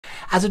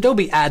as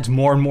Adobe adds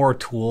more and more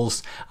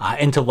tools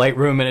into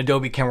Lightroom and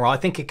Adobe Camera Raw, I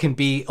think it can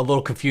be a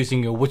little confusing,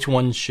 you know, which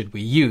ones should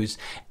we use?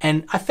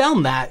 And I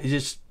found that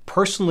just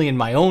personally in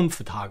my own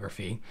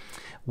photography,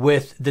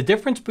 with the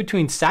difference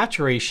between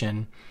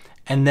saturation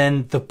and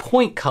then the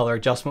point color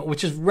adjustment,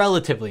 which is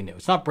relatively new.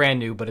 It's not brand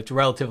new, but it's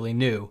relatively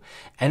new.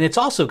 And it's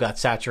also got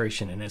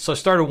saturation in it. So I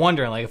started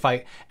wondering,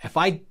 like, if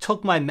I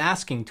took my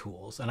masking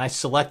tools and I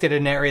selected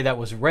an area that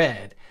was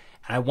red,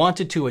 and I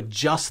wanted to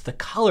adjust the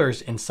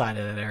colors inside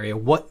of that area,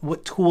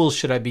 what tools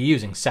should I be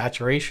using,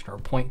 saturation or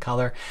point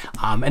color?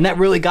 And that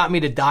really got me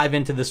to dive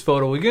into this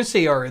photo. We're going to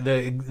see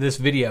this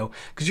video,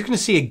 because you're going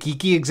to see a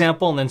geeky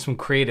example and then some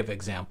creative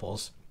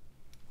examples.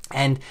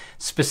 And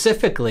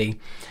specifically,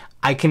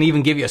 I can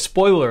even give you a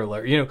spoiler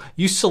alert. You know,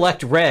 you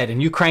select red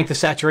and you crank the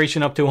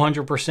saturation up to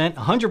 100%.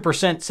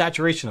 100%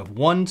 saturation of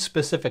one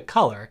specific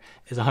color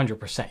is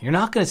 100%. You're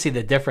not going to see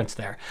the difference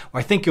there. Where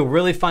I think you'll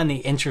really find the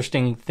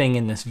interesting thing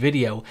in this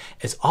video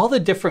is all the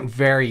different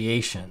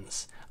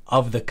variations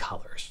of the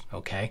colors,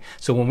 okay?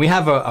 So when we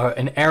have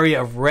an area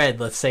of red,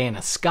 let's say in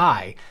a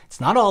sky,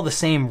 it's not all the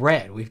same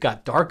red. We've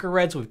got darker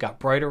reds, we've got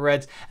brighter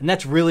reds, and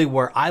that's really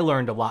where I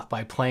learned a lot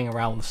by playing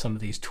around with some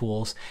of these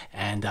tools,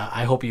 and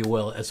I hope you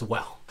will as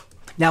well.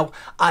 Now,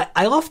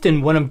 I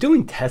often, when I'm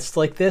doing tests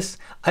like this,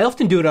 I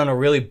often do it on a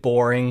really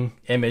boring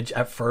image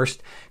at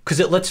first, because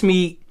it lets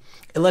me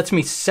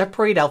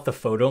separate out the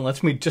photo and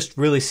lets me just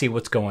really see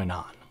what's going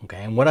on.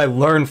 Okay, and what I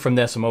learned from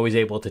this, I'm always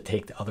able to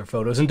take to other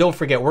photos. And don't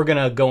forget, we're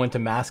gonna go into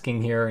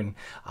masking here, and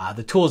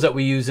the tools that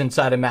we use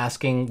inside of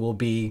masking will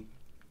be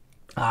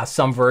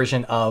some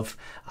version of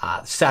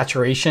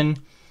saturation,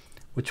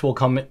 which will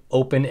come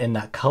open in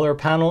that color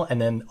panel,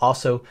 and then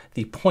also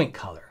the point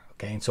color.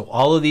 Okay, and so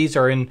all of these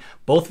are in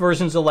both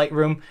versions of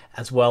Lightroom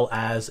as well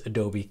as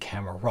Adobe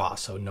Camera Raw.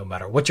 So no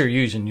matter what you're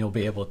using, you'll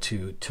be able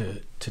to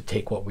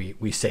take what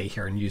we say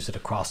here and use it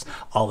across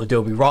all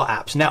Adobe Raw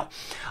apps. Now,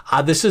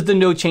 this is the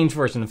no change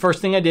version. The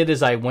first thing I did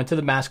is I went to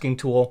the masking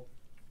tool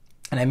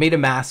and I made a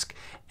mask,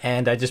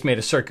 and I just made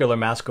a circular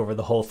mask over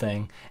the whole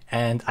thing.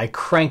 And I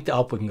cranked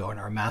up, we can go in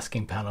our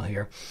masking panel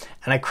here,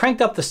 and I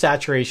cranked up the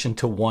saturation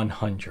to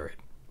 100.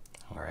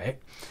 All right.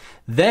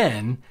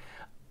 Then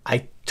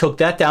I took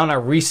that down, I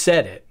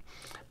reset it.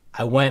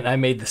 I went and I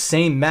made the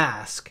same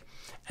mask,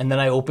 and then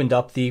I opened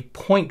up the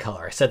point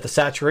color. I set the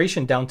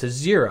saturation down to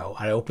 0.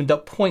 I opened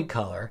up point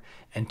color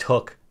and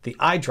took the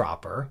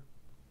eyedropper,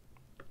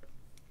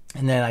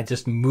 and then I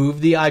just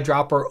moved the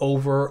eyedropper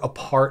over a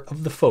part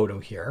of the photo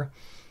here.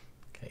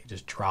 Okay,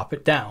 just drop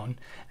it down,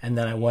 and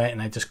then I went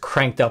and I just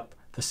cranked up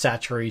the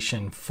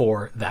saturation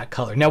for that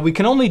color. Now we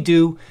can only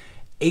do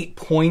 8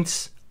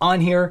 points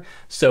on here,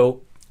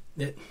 so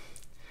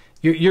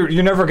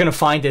you're never going to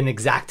find an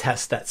exact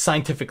test that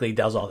scientifically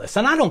does all this.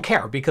 And I don't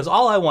care, because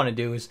all I want to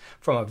do is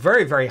from a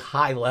very, very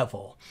high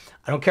level.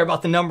 I don't care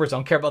about the numbers. I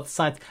don't care about the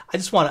science. I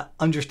just want to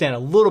understand a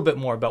little bit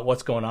more about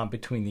what's going on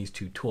between these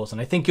two tools. And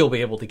I think you'll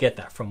be able to get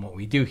that from what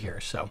we do here.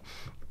 So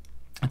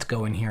let's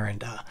go in here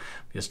and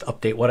just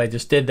update what I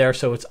just did there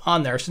so it's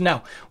on there. So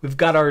now we've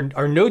got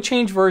our no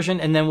change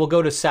version, and then we'll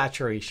go to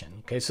saturation.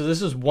 Okay, so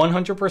this is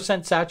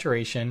 100%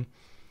 saturation.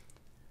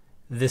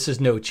 This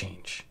is no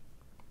change.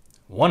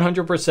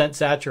 100%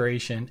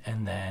 saturation,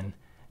 and then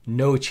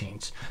no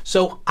change.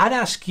 So I'd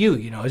ask you,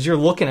 you know, as you're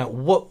looking at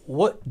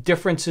what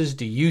differences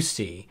do you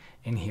see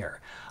in here?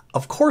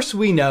 Of course,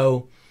 we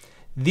know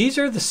these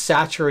are the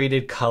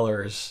saturated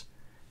colors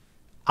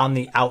on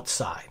the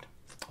outside,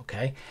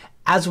 okay?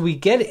 As we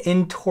get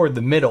in toward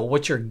the middle,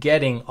 what you're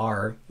getting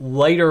are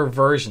lighter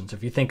versions.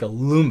 If you think of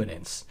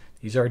luminance,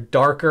 these are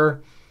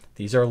darker,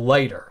 these are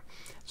lighter.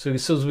 So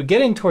as we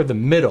get in toward the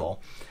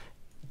middle,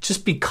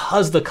 just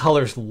because the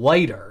color's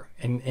lighter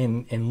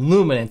in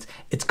luminance,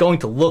 it's going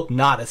to look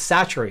not as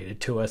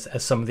saturated to us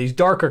as some of these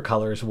darker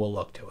colors will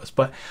look to us.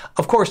 But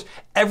of course,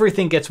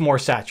 everything gets more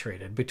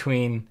saturated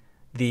between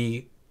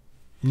the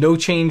no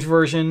change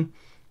version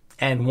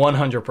and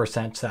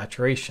 100%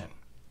 saturation.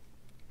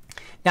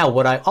 Now,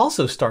 what I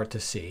also start to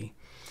see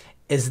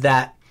is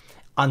that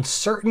on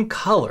certain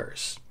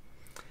colors,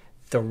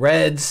 the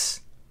reds,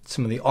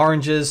 some of the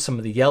oranges, some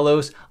of the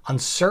yellows, on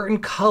certain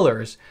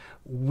colors,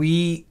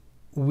 we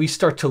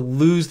start to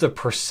lose the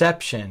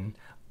perception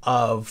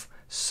of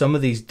some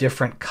of these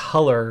different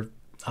color,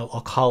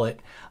 I'll call it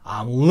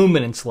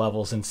luminance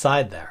levels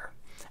inside there.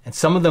 And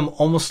some of them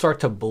almost start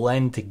to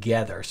blend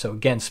together. So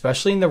again,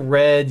 especially in the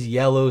reds,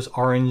 yellows,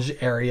 orange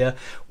area,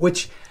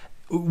 which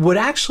would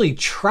actually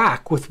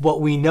track with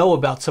what we know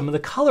about some of the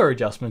color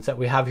adjustments that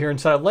we have here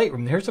inside of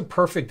Lightroom. Here's a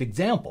perfect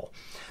example,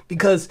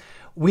 because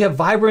we have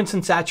vibrance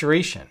and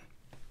saturation.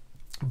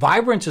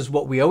 Vibrance is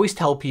what we always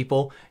tell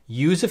people,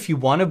 use if you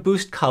want to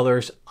boost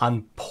colors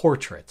on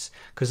portraits,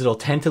 because it'll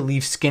tend to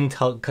leave skin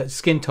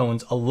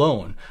tones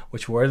alone,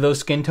 which where those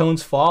skin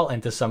tones fall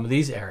into some of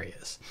these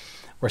areas.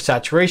 Where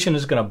saturation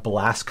is going to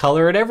blast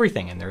color at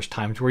everything, and there's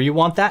times where you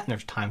want that and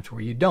there's times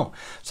where you don't.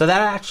 So that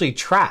actually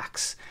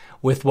tracks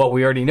with what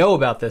we already know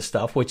about this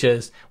stuff, which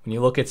is when you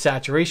look at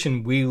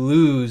saturation, we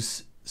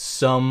lose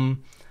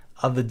some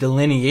of the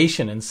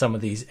delineation in some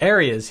of these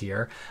areas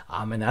here.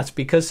 And that's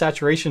because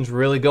saturation's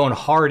really going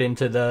hard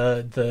into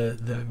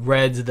the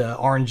reds, the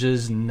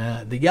oranges, and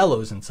the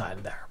yellows inside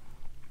of there.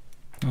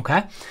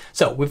 Okay,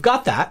 so we've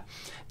got that.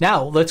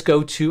 Now let's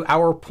go to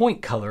our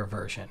point color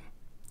version.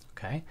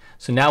 Okay,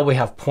 so now we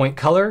have point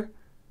color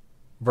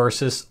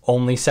versus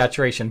only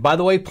saturation. By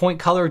the way, point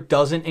color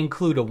doesn't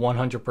include a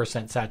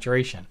 100%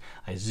 saturation.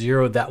 I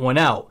zeroed that one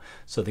out.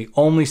 So the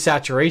only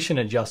saturation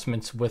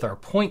adjustments with our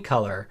point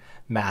color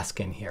mask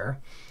in here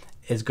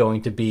is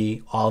going to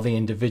be all the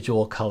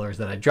individual colors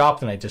that I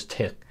dropped, and I just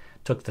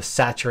took the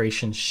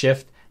saturation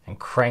shift and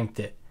cranked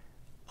it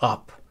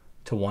up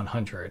to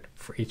 100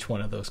 for each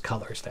one of those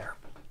colors there.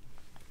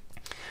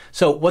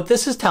 So what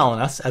this is telling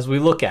us as we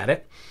look at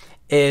it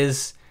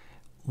is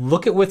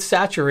look at with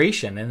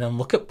saturation and then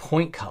look at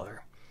point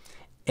color.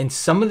 In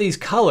some of these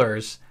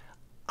colors,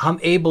 I'm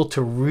able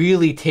to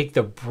really take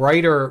the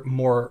brighter,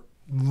 more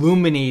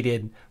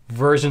illuminated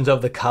versions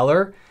of the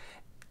color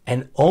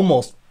and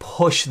almost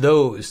push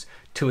those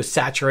to a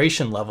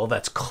saturation level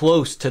that's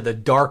close to the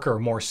darker,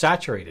 more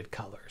saturated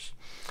colors.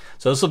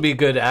 So this will be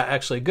good,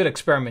 actually good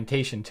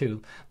experimentation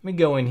too. Let me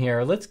go in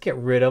here. Let's get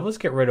rid of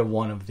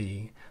one of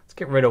the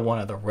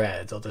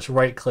reds. I'll just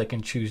right click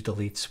and choose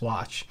delete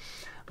swatch.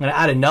 I'm going to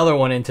add another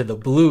one into the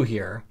blue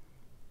here.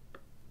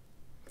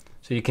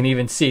 So you can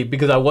even see,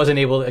 because I wasn't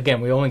able to,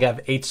 again, we only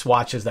have 8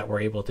 swatches that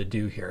we're able to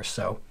do here.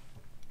 So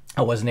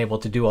I wasn't able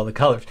to do all the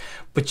colors,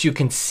 but you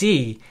can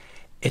see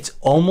it's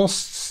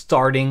almost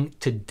starting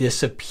to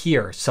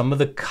disappear. Some of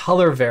the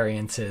color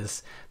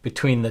variances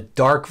between the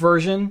dark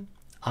version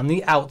on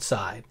the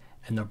outside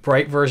and the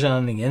bright version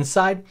on the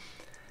inside,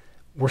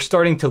 we're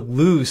starting to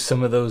lose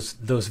some of those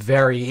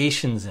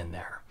variations in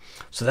there.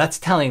 So that's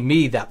telling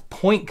me that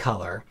point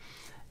color,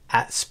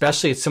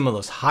 especially at some of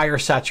those higher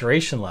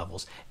saturation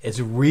levels,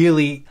 is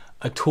really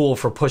a tool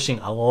for pushing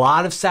a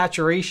lot of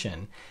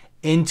saturation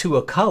into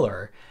a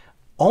color,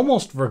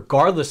 almost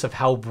regardless of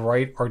how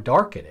bright or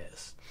dark it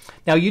is.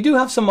 Now you do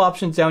have some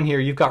options down here.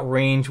 You've got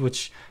range,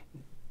 which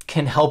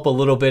can help a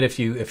little bit if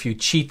you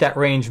cheat that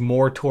range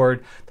more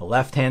toward the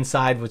left-hand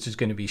side, which is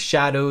going to be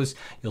shadows.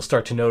 You'll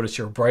start to notice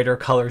your brighter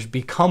colors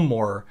become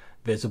more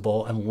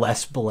visible and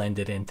less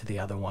blended into the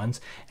other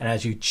ones. And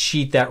as you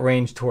cheat that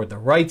range toward the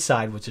right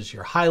side, which is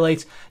your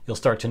highlights, you'll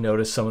start to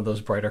notice some of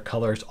those brighter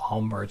colors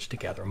all merge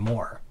together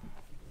more.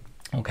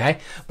 Okay,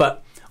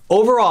 but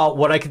overall,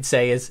 what I could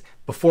say is,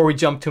 before we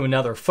jump to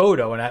another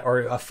photo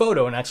or a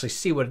photo and actually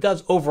see what it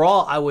does,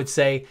 overall, I would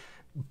say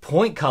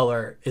point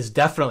color is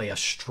definitely a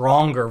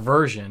stronger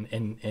version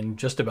in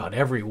just about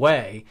every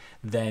way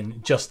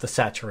than just the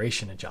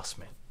saturation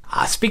adjustment.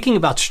 Speaking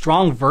about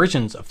strong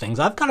versions of things,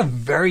 I've got a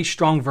very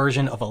strong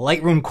version of a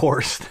Lightroom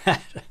course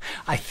that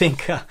I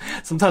think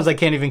sometimes I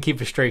can't even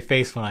keep a straight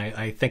face when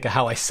I think of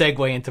how I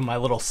segue into my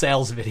little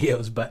sales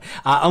videos, but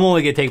I'm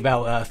only going to take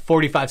about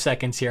 45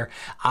 seconds here.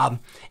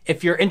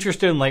 If you're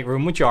interested in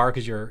Lightroom, which you are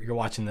because you're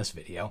watching this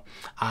video,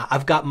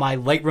 I've got my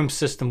Lightroom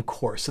system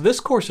course. So this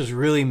course is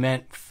really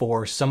meant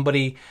for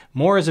somebody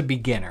more as a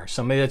beginner,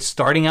 somebody that's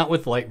starting out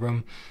with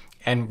Lightroom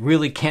and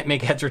really can't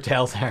make heads or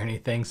tails or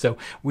anything. So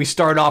we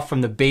start off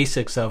from the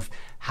basics of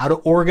how to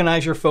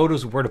organize your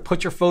photos, where to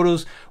put your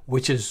photos,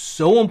 which is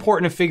so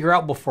important to figure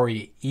out before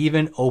you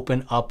even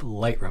open up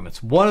Lightroom.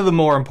 It's one of the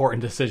more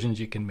important decisions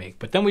you can make.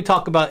 But then we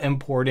talk about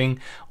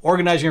importing,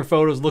 organizing your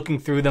photos, looking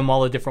through them,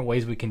 all the different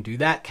ways we can do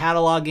that,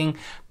 cataloging,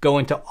 go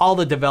into all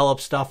the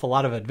developed stuff, a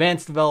lot of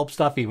advanced developed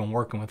stuff, even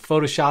working with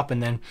Photoshop.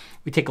 And then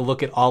we take a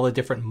look at all the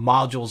different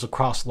modules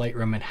across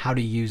Lightroom and how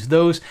to use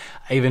those.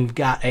 I even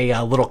got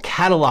a little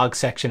catalog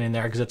section in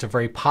there because it's a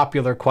very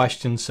popular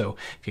question. So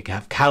if you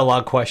have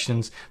catalog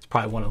questions, it's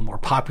probably one of the more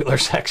popular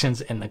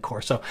sections in the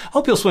course. So I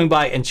hope you'll swing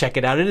by and check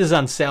it out. It is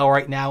on sale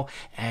right now.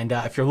 And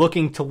if you're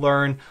looking to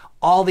learn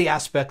all the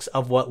aspects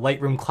of what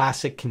Lightroom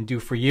Classic can do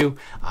for you,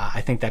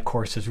 I think that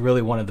course is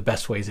really one of the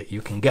best ways that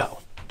you can go.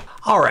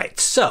 All right,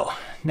 so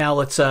now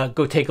let's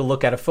go take a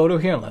look at a photo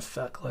here, and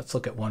let's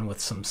look at one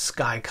with some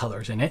sky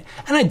colors in it.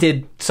 And I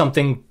did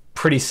something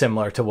pretty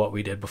similar to what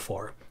we did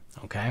before,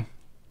 okay?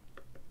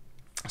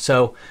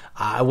 So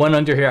I went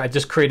under here, I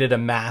just created a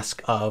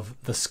mask of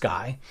the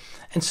sky.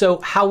 And so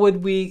how do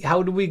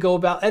we go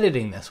about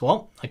editing this?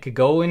 Well, I could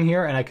go in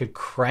here and I could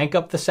crank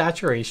up the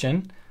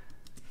saturation.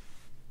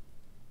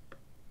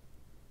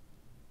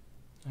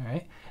 All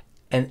right.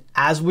 And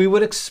as we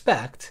would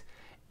expect,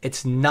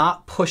 it's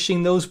not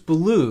pushing those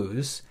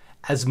blues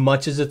as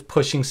much as it's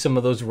pushing some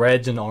of those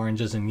reds and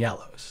oranges and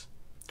yellows.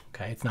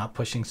 Okay, it's not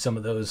pushing some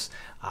of those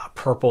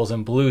purples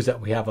and blues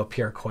that we have up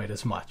here quite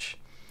as much.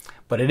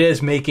 But it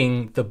is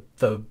making the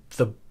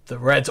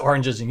reds,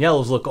 oranges, and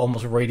yellows look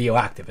almost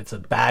radioactive. It's a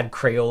bad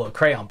Crayola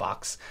crayon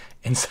box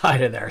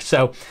inside of there.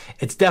 So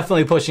it's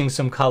definitely pushing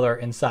some color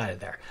inside of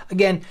there.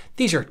 Again,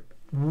 these are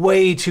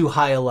way too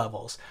high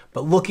levels,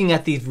 but looking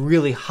at these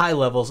really high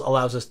levels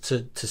allows us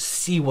to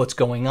see what's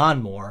going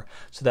on more,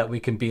 so that we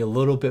can be a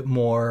little bit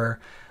more,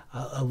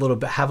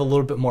 have a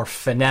little bit more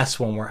finesse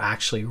when we're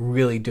actually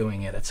really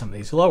doing it at some of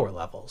these lower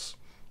levels.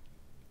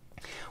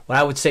 What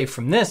I would say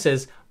from this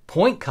is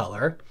point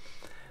color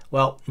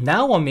Well,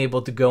 now I'm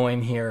able to go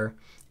in here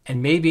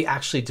and maybe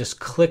actually just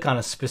click on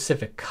a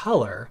specific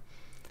color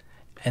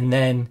and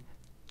then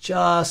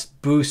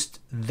just boost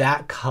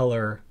that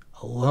color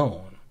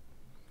alone.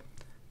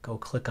 Go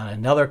click on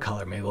another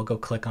color. Maybe we'll go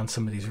click on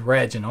some of these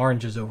reds and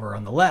oranges over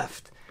on the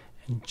left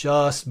and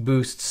just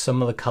boost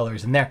some of the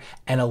colors in there.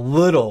 And a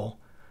little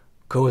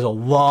goes a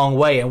long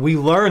way. And we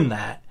learned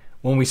that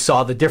when we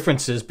saw the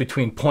differences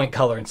between point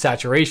color and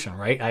saturation,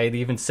 right? I had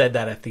even said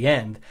that at the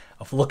end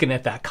of looking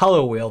at that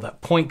color wheel, that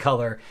point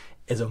color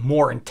is a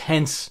more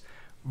intense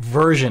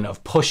version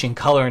of pushing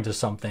color into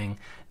something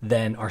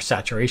than our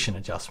saturation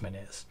adjustment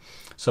is.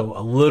 So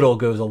a little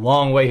goes a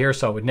long way here,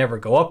 so I would never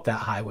go up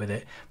that high with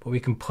it, but we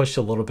can push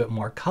a little bit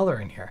more color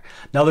in here.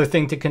 Another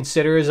thing to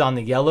consider is on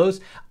the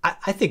yellows.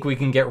 I think we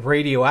can get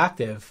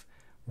radioactive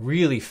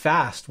really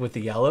fast with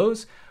the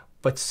yellows,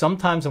 but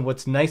sometimes, and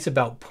what's nice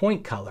about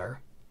point color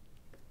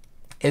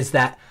is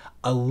that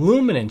a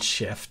luminance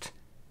shift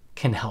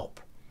can help.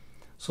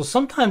 So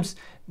sometimes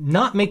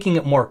not making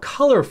it more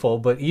colorful,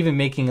 but even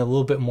making it a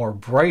little bit more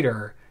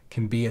brighter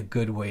can be a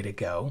good way to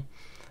go.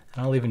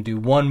 And I'll even do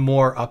one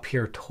more up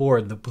here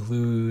toward the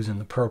blues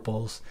and the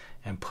purples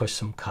and push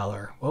some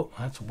color. Whoa,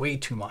 that's way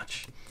too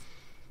much.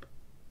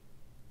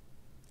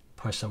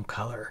 Push some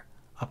color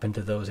up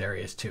into those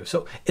areas too.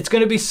 So it's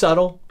going to be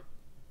subtle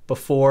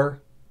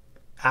before,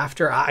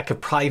 after. I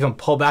could probably even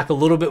pull back a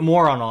little bit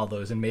more on all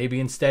those and maybe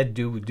instead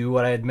do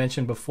what I had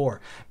mentioned before.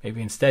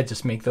 Maybe instead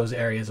just make those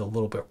areas a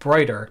little bit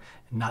brighter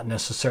and not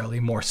necessarily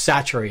more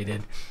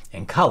saturated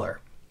in color.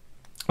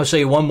 I'll show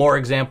you one more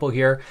example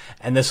here,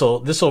 and this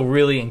will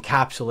really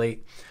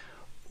encapsulate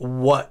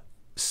what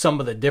some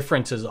of the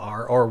differences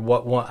are, or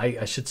what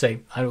I should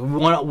say,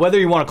 whether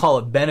you want to call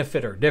it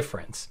benefit or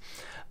difference.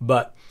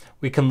 But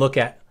we can look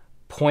at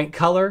point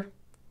color,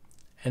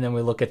 and then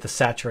we look at the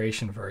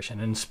saturation version.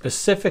 And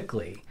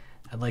specifically,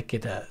 I'd like you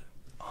to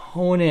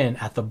hone in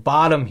at the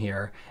bottom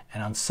here,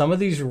 and on some of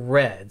these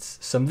reds,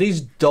 some of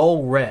these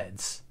dull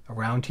reds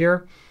around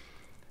here,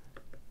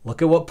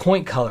 look at what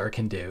point color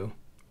can do.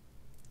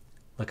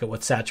 Look at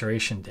what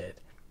saturation did.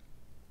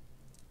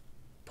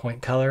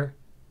 Point color,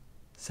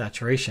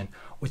 saturation,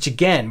 which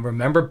again,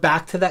 remember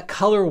back to that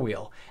color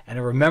wheel.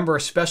 And remember,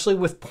 especially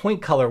with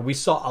point color, we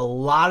saw a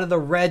lot of the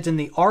reds and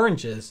the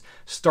oranges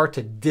start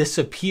to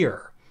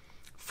disappear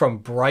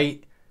from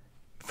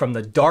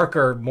the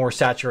darker, more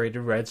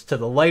saturated reds to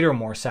the lighter,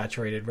 more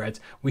saturated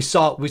reds. We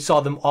saw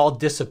them all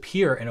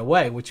disappear in a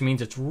way, which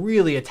means it's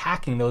really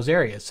attacking those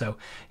areas. So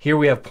here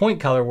we have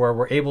point color where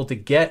we're able to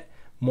get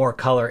more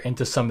color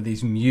into some of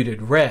these muted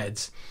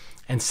reds,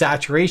 and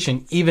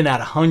saturation, even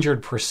at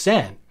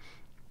 100%,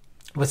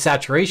 with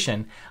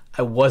saturation,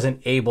 I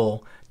wasn't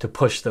able to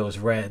push those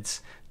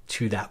reds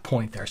to that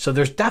point there. So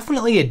there's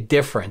definitely a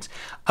difference.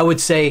 I would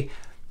say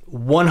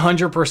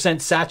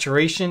 100%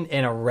 saturation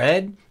in a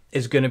red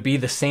is going to be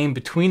the same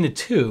between the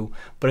two,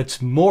 but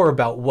it's more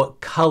about what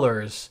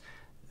colors,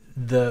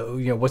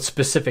 what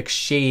specific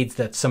shades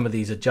that some of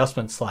these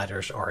adjustment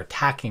sliders are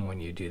attacking when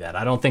you do that.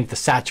 I don't think the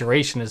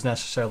saturation is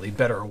necessarily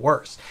better or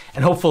worse.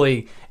 And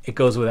hopefully it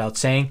goes without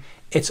saying,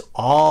 it's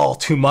all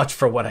too much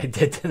for what I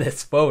did to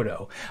this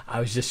photo. I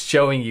was just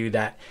showing you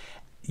that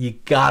you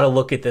got to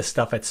look at this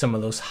stuff at some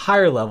of those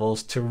higher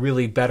levels to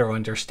really better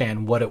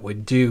understand what it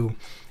would do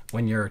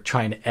when you're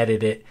trying to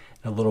edit it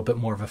in a little bit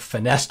more of a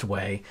finessed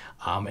way,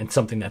 and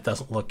something that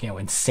doesn't look,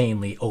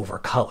 insanely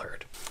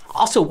overcolored.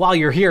 Also, while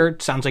you're here,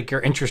 it sounds like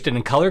you're interested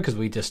in color because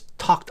we just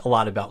talked a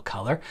lot about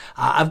color.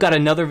 I've got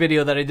another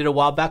video that I did a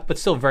while back, but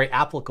still very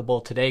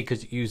applicable today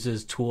because it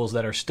uses tools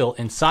that are still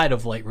inside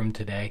of Lightroom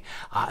today.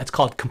 It's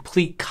called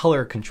Complete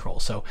Color Control.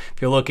 So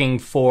if you're looking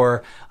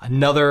for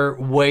another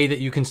way that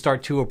you can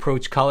start to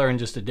approach color and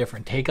just a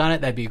different take on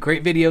it, that'd be a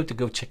great video to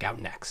go check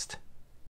out next.